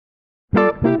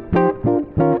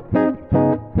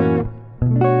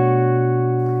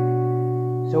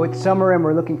So it's summer and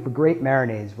we're looking for great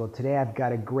marinades. Well, today I've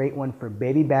got a great one for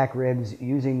baby back ribs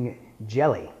using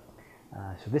jelly.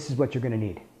 So this is what you're going to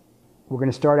need. We're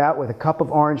going to start out with a cup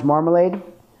of orange marmalade,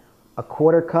 a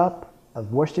quarter cup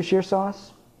of Worcestershire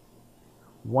sauce,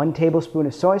 1 tablespoon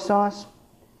of soy sauce,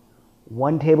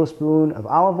 1 tablespoon of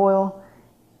olive oil,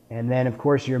 and then of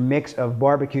course your mix of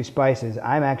barbecue spices.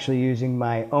 I'm actually using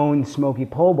my own Smoky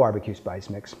Pole barbecue spice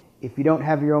mix. If you don't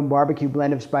have your own barbecue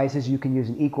blend of spices, you can use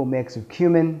an equal mix of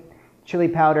cumin, chili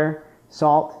powder,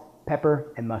 salt,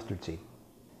 pepper, and mustard seed.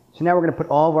 So now we're going to put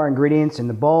all of our ingredients in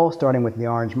the bowl, starting with the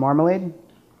orange marmalade,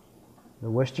 the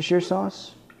Worcestershire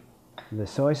sauce, the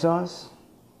soy sauce,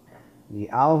 the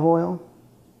olive oil,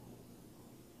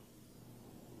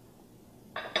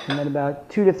 and then about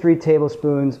 2 to 3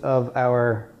 tablespoons of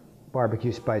our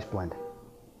barbecue spice blend.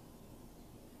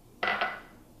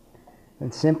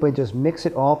 And simply just mix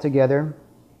it all together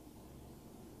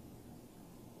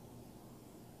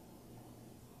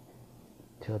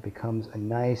until it becomes a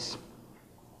nice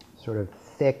sort of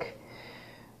thick,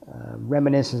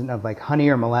 reminiscent of like honey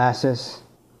or molasses,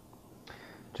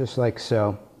 just like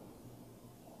so.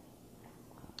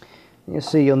 You'll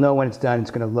see, you'll know when it's done, it's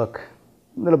going to look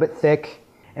a little bit thick.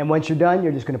 And once you're done,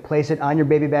 you're just going to place it on your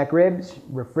baby back ribs,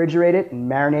 refrigerate it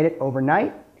and marinate it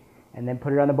overnight, and then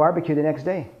put it on the barbecue the next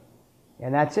day.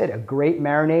 And that's it, a great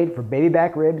marinade for baby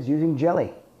back ribs using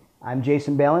jelly. I'm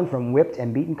Jason Balin from Whipped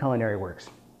and Beaten Culinary Works.